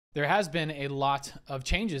There has been a lot of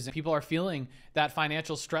changes and people are feeling that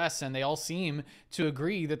financial stress, and they all seem to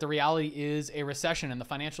agree that the reality is a recession and the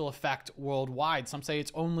financial effect worldwide. Some say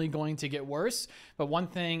it's only going to get worse, but one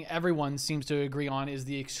thing everyone seems to agree on is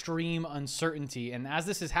the extreme uncertainty. And as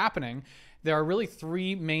this is happening, there are really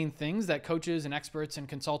three main things that coaches and experts and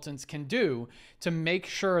consultants can do to make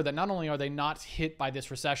sure that not only are they not hit by this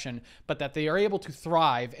recession, but that they are able to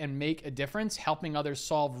thrive and make a difference, helping others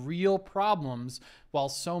solve real problems while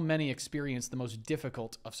so many experience the most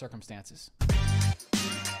difficult of circumstances.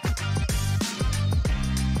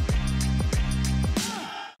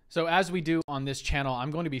 So as we do on this channel, I'm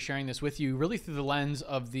going to be sharing this with you really through the lens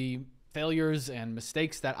of the failures and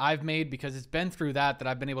mistakes that I've made, because it's been through that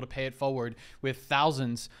I've been able to pay it forward with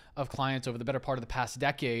thousands of clients over the better part of the past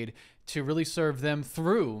decade to really serve them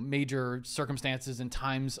through major circumstances and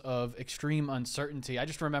times of extreme uncertainty. I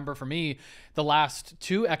just remember for me, the last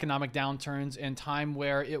two economic downturns in time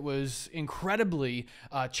where it was incredibly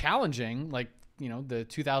challenging, like the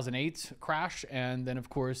 2008 crash. And then of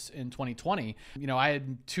course in 2020, I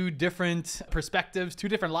had two different perspectives, two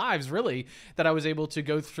different lives really that I was able to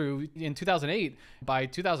go through in 2008. By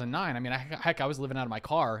 2009, I was living out of my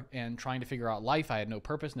car and trying to figure out life. I had no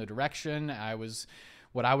purpose, no direction. I was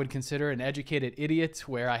what I would consider an educated idiot,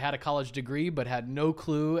 where I had a college degree but had no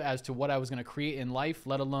clue as to what I was going to create in life,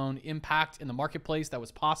 let alone impact in the marketplace that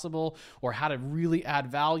was possible, or how to really add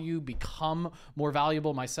value, become more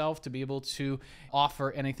valuable myself to be able to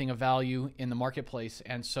offer anything of value in the marketplace.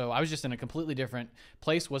 And so I was just in a completely different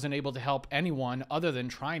place, wasn't able to help anyone other than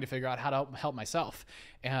trying to figure out how to help myself.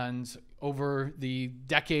 And over the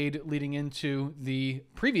decade leading into the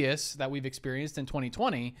previous that we've experienced in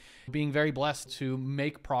 2020, being very blessed to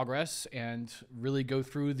make progress and really go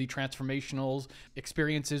through the transformational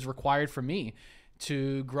experiences required for me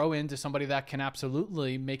to grow into somebody that can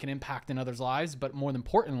absolutely make an impact in others' lives, but more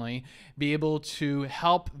importantly, be able to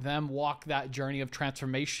help them walk that journey of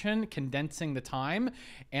transformation, condensing the time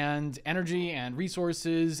and energy and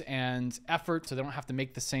resources and effort so they don't have to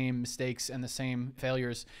make the same mistakes and the same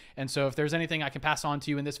failures. And so if there's anything I can pass on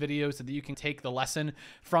to you in this video so that you can take the lesson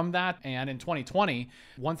from that. And in 2020,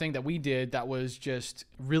 one thing that we did that was just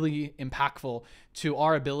really impactful to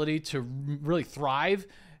our ability to really thrive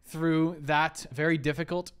through that very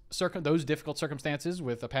difficult those difficult circumstances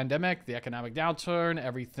with the pandemic, the economic downturn,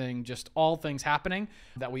 everything, just all things happening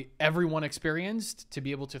that everyone experienced, to be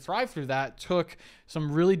able to thrive through that took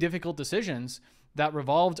some really difficult decisions that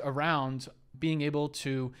revolved around being able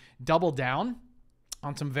to double down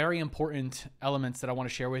on some very important elements that I want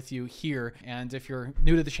to share with you here. And if you're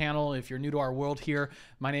new to the channel, if you're new to our world here,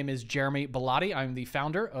 my name is Jeremy Bellotti. I'm the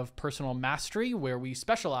founder of Personal Mastery, where we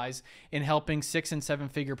specialize in helping 6- and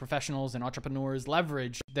 7-figure professionals and entrepreneurs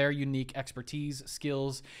leverage their unique expertise,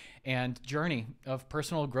 skills, and journey of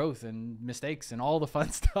personal growth and mistakes and all the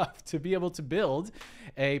fun stuff to be able to build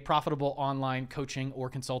a profitable online coaching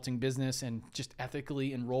or consulting business and just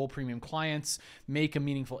ethically enroll premium clients, make a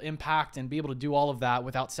meaningful impact, and be able to do all of that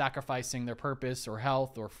without sacrificing their purpose or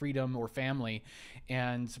health or freedom or family,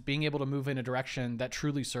 and being able to move in a direction that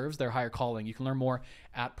truly serves their higher calling. You can learn more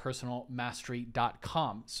at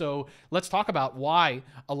personalmastery.com. So let's talk about why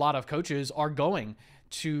a lot of coaches are going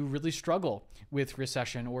to really struggle with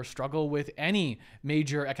recession or struggle with any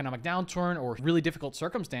major economic downturn or really difficult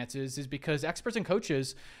circumstances, is because experts and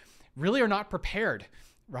coaches really are not prepared,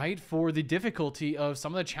 right, for the difficulty of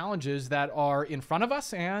some of the challenges that are in front of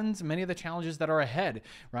us and many of the challenges that are ahead,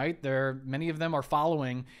 right? Many of them are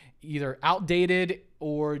following either outdated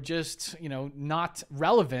or just, not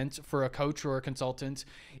relevant for a coach or a consultant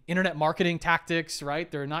internet marketing tactics, right?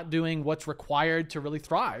 They're not doing what's required to really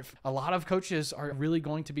thrive. A lot of coaches are really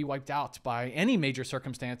going to be wiped out by any major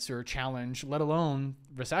circumstance or challenge, let alone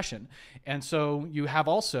recession. And so you have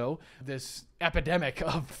also this epidemic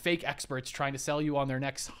of fake experts trying to sell you on their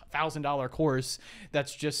next $1,000 course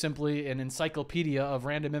that's just simply an encyclopedia of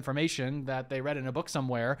random information that they read in a book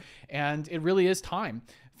somewhere. And it really is time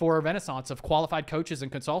for a renaissance of qualified coaches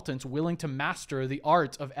and consultants willing to master the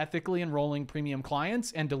art of ethically enrolling premium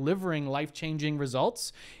clients and delivering life-changing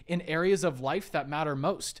results in areas of life that matter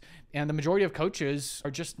most. And the majority of coaches are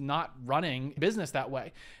just not running business that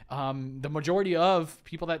way. The majority of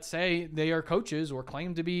people that say they are coaches or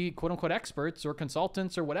claim to be quote unquote experts or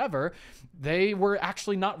consultants or whatever, they were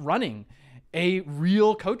actually not running a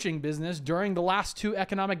real coaching business during the last two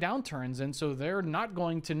economic downturns. And so they're not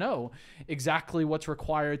going to know exactly what's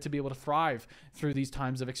required to be able to thrive through these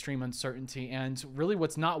times of extreme uncertainty. And really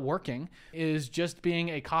what's not working is just being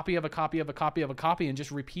a copy of a copy of a copy of a copy and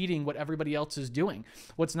just repeating what everybody else is doing.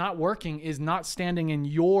 What's not working is not standing in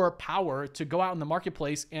your power to go out in the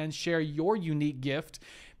marketplace and share your unique gift,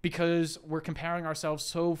 because we're comparing ourselves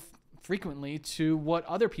so frequently to what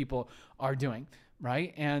other people are doing,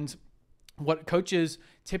 right? And what coaches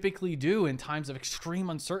typically do in times of extreme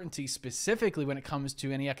uncertainty, specifically when it comes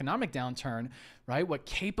to any economic downturn, right? What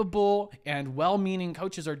capable and well-meaning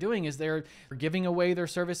coaches are doing is they're giving away their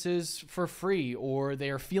services for free, or they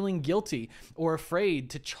are feeling guilty or afraid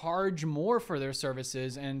to charge more for their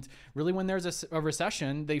services. And really, when there's a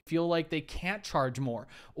recession, they feel like they can't charge more,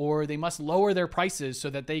 or they must lower their prices so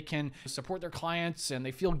that they can support their clients, and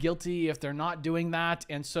they feel guilty if they're not doing that.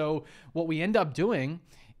 And so what we end up doing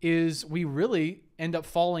is we really end up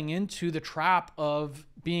falling into the trap of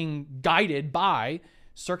being guided by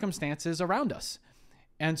circumstances around us.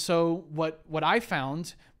 And so what I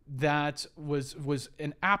found that was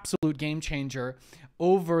an absolute game changer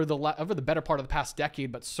over the better part of the past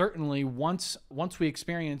decade, but certainly once we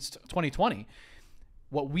experienced 2020,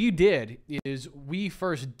 what we did is we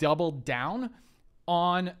first doubled down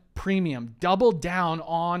on premium, double down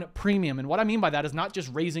on premium. And what I mean by that is not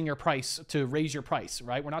just raising your price to raise your price,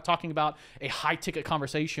 right? We're not talking about a high ticket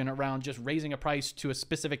conversation around just raising a price to a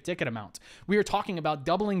specific ticket amount. We are talking about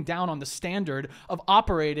doubling down on the standard of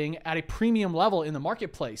operating at a premium level in the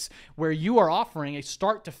marketplace, where you are offering a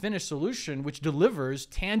start to finish solution which delivers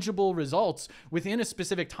tangible results within a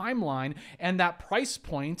specific timeline, and that price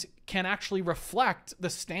point can actually reflect the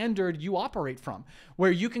standard you operate from,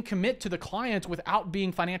 where you can commit to the client without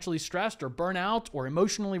being financially stressed or burnout or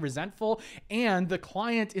emotionally resentful, and the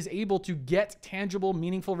client is able to get tangible,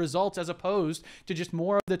 meaningful results as opposed to just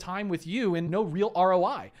more of the time with you and no real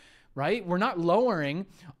ROI, right? We're not lowering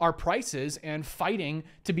our prices and fighting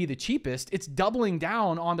to be the cheapest. It's doubling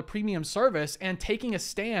down on the premium service and taking a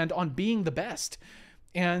stand on being the best.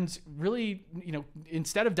 And really,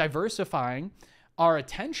 instead of diversifying our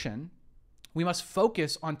attention, we must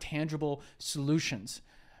focus on tangible solutions,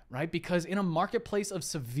 right? Because in a marketplace of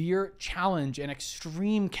severe challenge and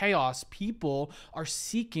extreme chaos, people are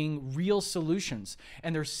seeking real solutions,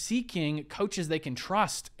 and they're seeking coaches they can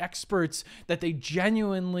trust, experts that they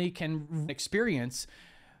genuinely can experience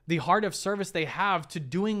the heart of service they have to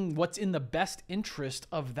doing what's in the best interest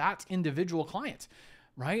of that individual client,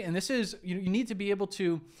 right? And this is, you need to be able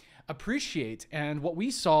to appreciate. And what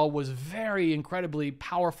we saw was very incredibly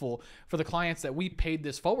powerful for the clients that we paid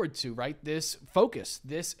this forward to, right? This focus,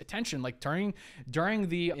 this attention, like during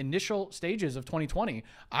the initial stages of 2020,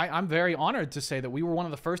 I'm very honored to say that we were one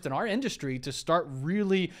of the first in our industry to start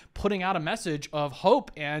really putting out a message of hope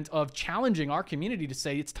and of challenging our community to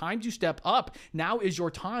say, it's time to step up. Now is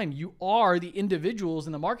your time. You are the individuals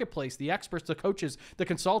in the marketplace, the experts, the coaches, the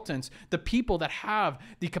consultants, the people that have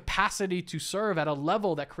the capacity to serve at a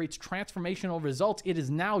level that creates transformational results. It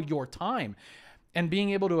is now your time. And being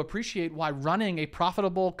able to appreciate why running a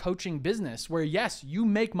profitable coaching business where, yes, you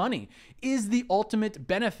make money, is the ultimate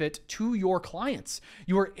benefit to your clients.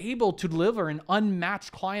 You are able to deliver an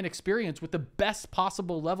unmatched client experience with the best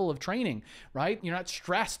possible level of training, right? You're not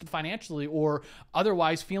stressed financially or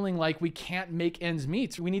otherwise feeling like we can't make ends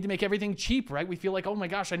meet. We need to make everything cheap, right? We feel like, oh my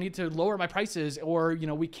gosh, I need to lower my prices, or,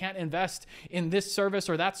 we can't invest in this service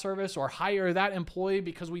or that service or hire that employee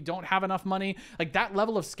because we don't have enough money. Like, that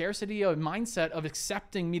level of scarcity of mindset of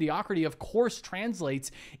accepting mediocrity, of course, translates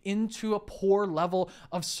into a poor level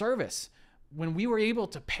of service. When we were able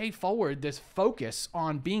to pay forward this focus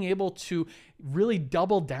on being able to really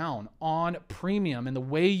double down on premium and the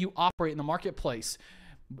way you operate in the marketplace,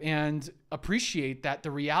 and appreciate that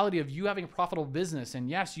the reality of you having a profitable business, and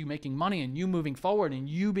yes, you making money and you moving forward and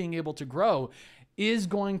you being able to grow, is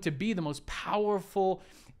going to be the most powerful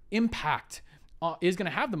impact, is going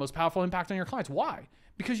to have the most powerful impact on your clients. Why?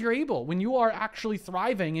 Because you're able, when you are actually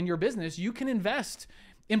thriving in your business, you can invest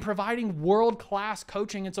in providing world-class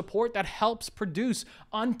coaching and support that helps produce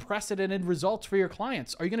unprecedented results for your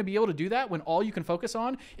clients. Are you going to be able to do that when all you can focus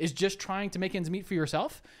on is just trying to make ends meet for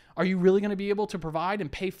yourself? Are you really going to be able to provide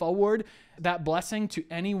and pay forward that blessing to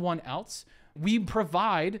anyone else? We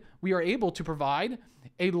are able to provide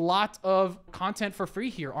a lot of content for free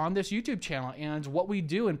here on this YouTube channel, and what we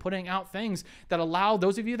do in putting out things that allow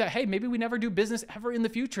those of you that, hey, maybe we never do business ever in the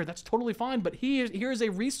future, that's totally fine, but here's a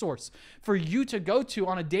resource for you to go to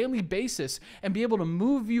on a daily basis and be able to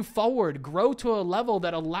move you forward, grow to a level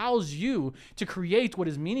that allows you to create what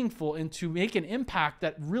is meaningful and to make an impact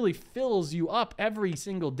that really fills you up every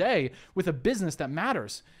single day with a business that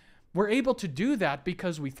matters. We're able to do that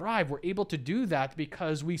because we thrive. We're able to do that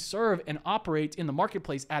because we serve and operate in the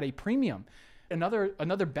marketplace at a premium.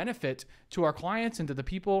 Another benefit to our clients and to the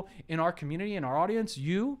people in our community and our audience,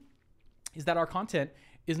 is that our content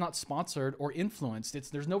is not sponsored or influenced.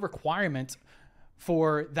 There's no requirement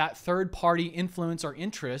for that third party influence or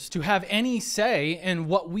interest to have any say in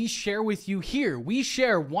what we share with you here. We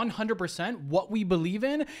share 100% what we believe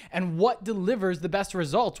in and what delivers the best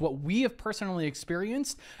results, what we have personally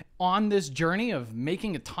experienced on this journey of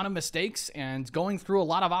making a ton of mistakes and going through a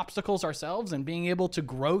lot of obstacles ourselves and being able to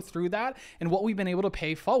grow through that, and what we've been able to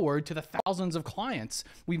pay forward to the thousands of clients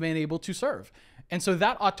we've been able to serve. And so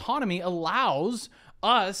that autonomy allows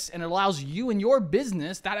us, and it allows you and your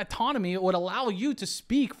business, that autonomy, it would allow you to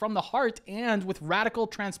speak from the heart and with radical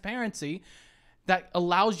transparency that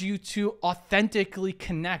allows you to authentically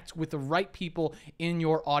connect with the right people in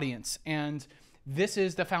your audience. And this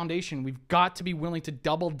is the foundation. We've got to be willing to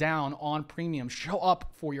double down on premium. Show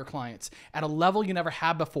up for your clients at a level you never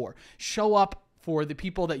had before. Show up for the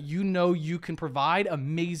people that you know you can provide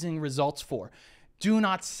amazing results for. Do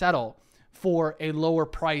not settle for a lower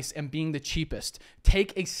price and being the cheapest.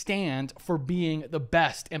 Take a stand for being the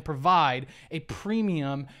best and provide a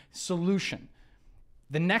premium solution.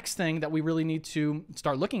 The next thing that we really need to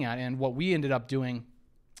start looking at, and what we ended up doing,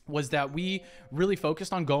 was that we really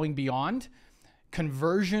focused on going beyond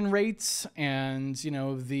conversion rates and,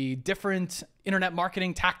 the different internet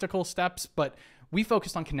marketing tactical steps, but we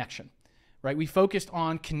focused on connection. Right? We focused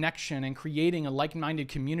on connection and creating a like-minded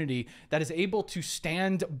community that is able to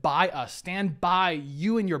stand by us, stand by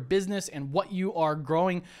you and your business and what you are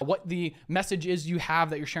growing, what the message is you have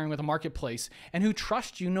that you're sharing with the marketplace, and who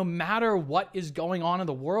trust you no matter what is going on in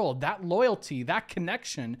the world. That loyalty, that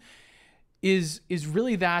connection is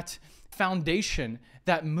really that foundation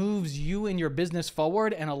that moves you and your business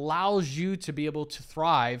forward and allows you to be able to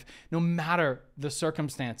thrive no matter the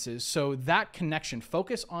circumstances. So that connection,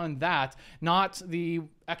 focus on that, not the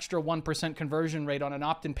extra 1% conversion rate on an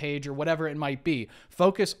opt-in page or whatever it might be.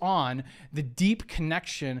 Focus on the deep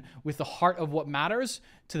connection with the heart of what matters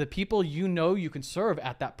to the people you know you can serve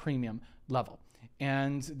at that premium level.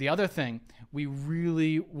 And the other thing we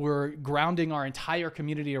really were grounding our entire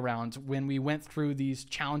community around when we went through these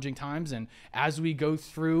challenging times, and as we go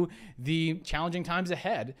through the challenging times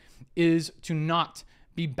ahead, is to not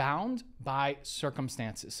be bound by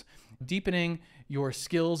circumstances. Deepening your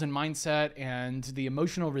skills and mindset and the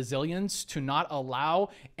emotional resilience to not allow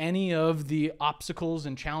any of the obstacles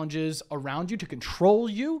and challenges around you to control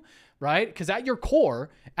you, right? Because at your core,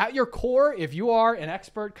 if you are an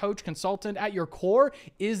expert, coach, consultant, at your core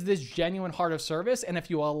is this genuine heart of service. And if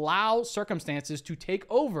you allow circumstances to take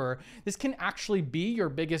over, this can actually be your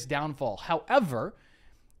biggest downfall. However,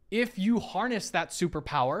 if you harness that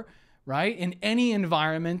superpower, right, in any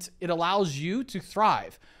environment, it allows you to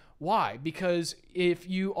thrive. Why? Because if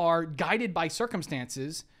you are guided by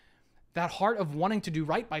circumstances, that heart of wanting to do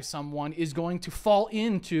right by someone is going to fall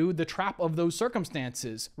into the trap of those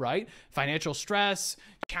circumstances, right? Financial stress,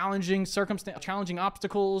 challenging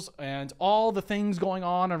obstacles, and all the things going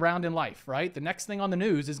on around in life, right? The next thing on the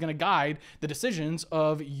news is going to guide the decisions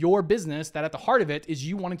of your business that at the heart of it is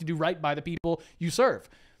you wanting to do right by the people you serve.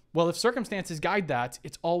 Well, if circumstances guide that,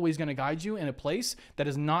 it's always going to guide you in a place that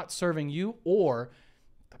is not serving you or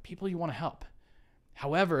the people you want to help.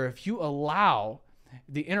 However, if you allow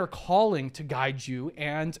the inner calling to guide you,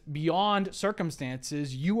 and beyond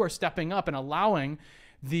circumstances, you are stepping up and allowing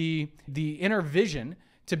the inner vision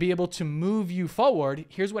to be able to move you forward,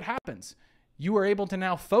 here's what happens. You are able to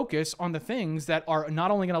now focus on the things that are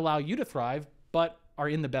not only going to allow you to thrive, but are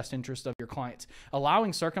in the best interest of your clients.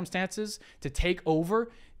 Allowing circumstances to take over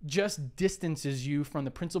just distances you from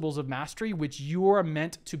the principles of mastery, which you are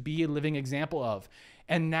meant to be a living example of.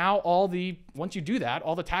 And now once you do that,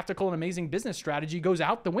 all the tactical and amazing business strategy goes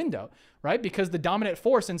out the window, right? Because the dominant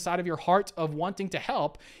force inside of your heart of wanting to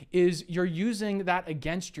help is you're using that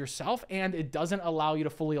against yourself, and it doesn't allow you to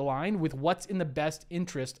fully align with what's in the best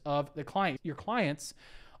interest of the client. Your clients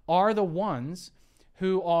are the ones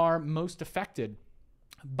who are most affected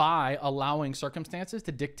by allowing circumstances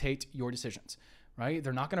to dictate your decisions. Right?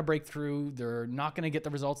 They're not going to break through. They're not going to get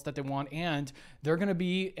the results that they want. And they're going to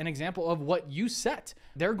be an example of what you set.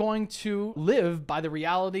 They're going to live by the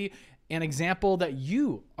reality and example that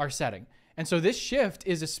you are setting. And so this shift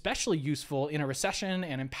is especially useful in a recession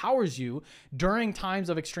and empowers you during times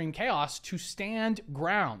of extreme chaos to stand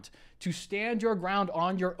your ground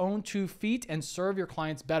on your own 2 feet and serve your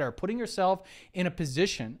clients better, putting yourself in a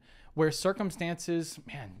position where circumstances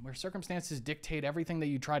dictate everything that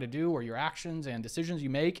you try to do, or your actions and decisions you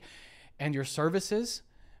make, and your services,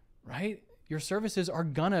 right? Your services are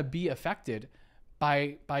gonna be affected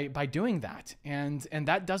by doing that. And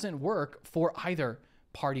that doesn't work for either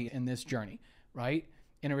party in this journey, right?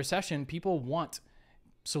 In a recession, people want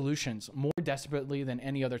solutions more desperately than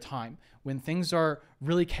any other time. When things are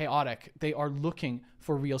really chaotic, they are looking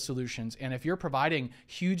for real solutions. And if you're providing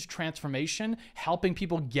huge transformation, helping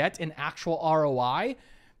people get an actual ROI,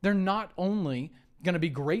 they're not only going to be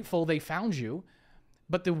grateful they found you,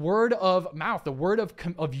 but the word of mouth, the word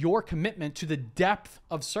of your commitment to the depth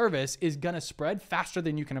of service is going to spread faster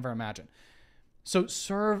than you can ever imagine. So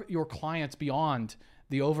serve your clients beyond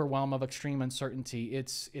the overwhelm of extreme uncertainty.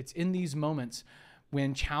 It's in these moments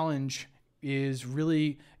when challenge is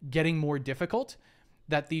really getting more difficult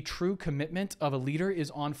that the true commitment of a leader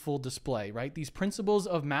is on full display, right? These principles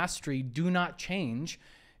of mastery do not change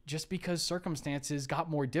just because circumstances got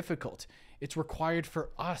more difficult. It's required for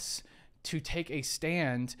us to take a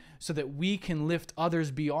stand so that we can lift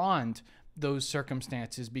others beyond those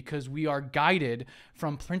circumstances because we are guided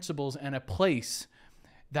from principles and a place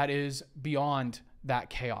that is beyond that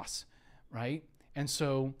chaos, right? And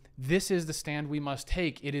so this is the stand we must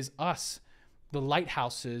take. It is us, the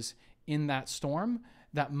lighthouses in that storm,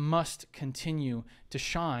 that must continue to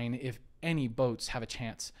shine if any boats have a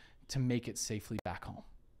chance to make it safely back home.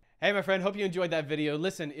 Hey, my friend, hope you enjoyed that video.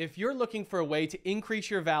 Listen, if you're looking for a way to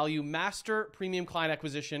increase your value, master premium client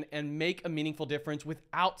acquisition, and make a meaningful difference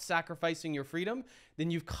without sacrificing your freedom,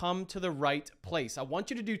 then you've come to the right place. I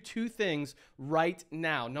want you to do two things right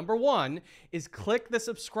now. Number one is click the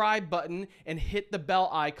subscribe button and hit the bell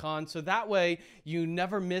icon so that way you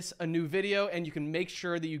never miss a new video and you can make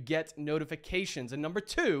sure that you get notifications. And number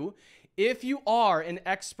two, if you are an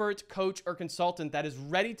expert, coach, or consultant that is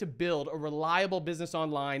ready to build a reliable business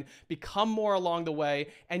online, become more along the way,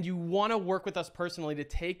 and you want to work with us personally to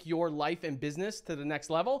take your life and business to the next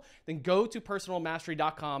level, then go to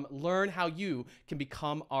personalmastery.com, learn how you can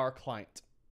become our client.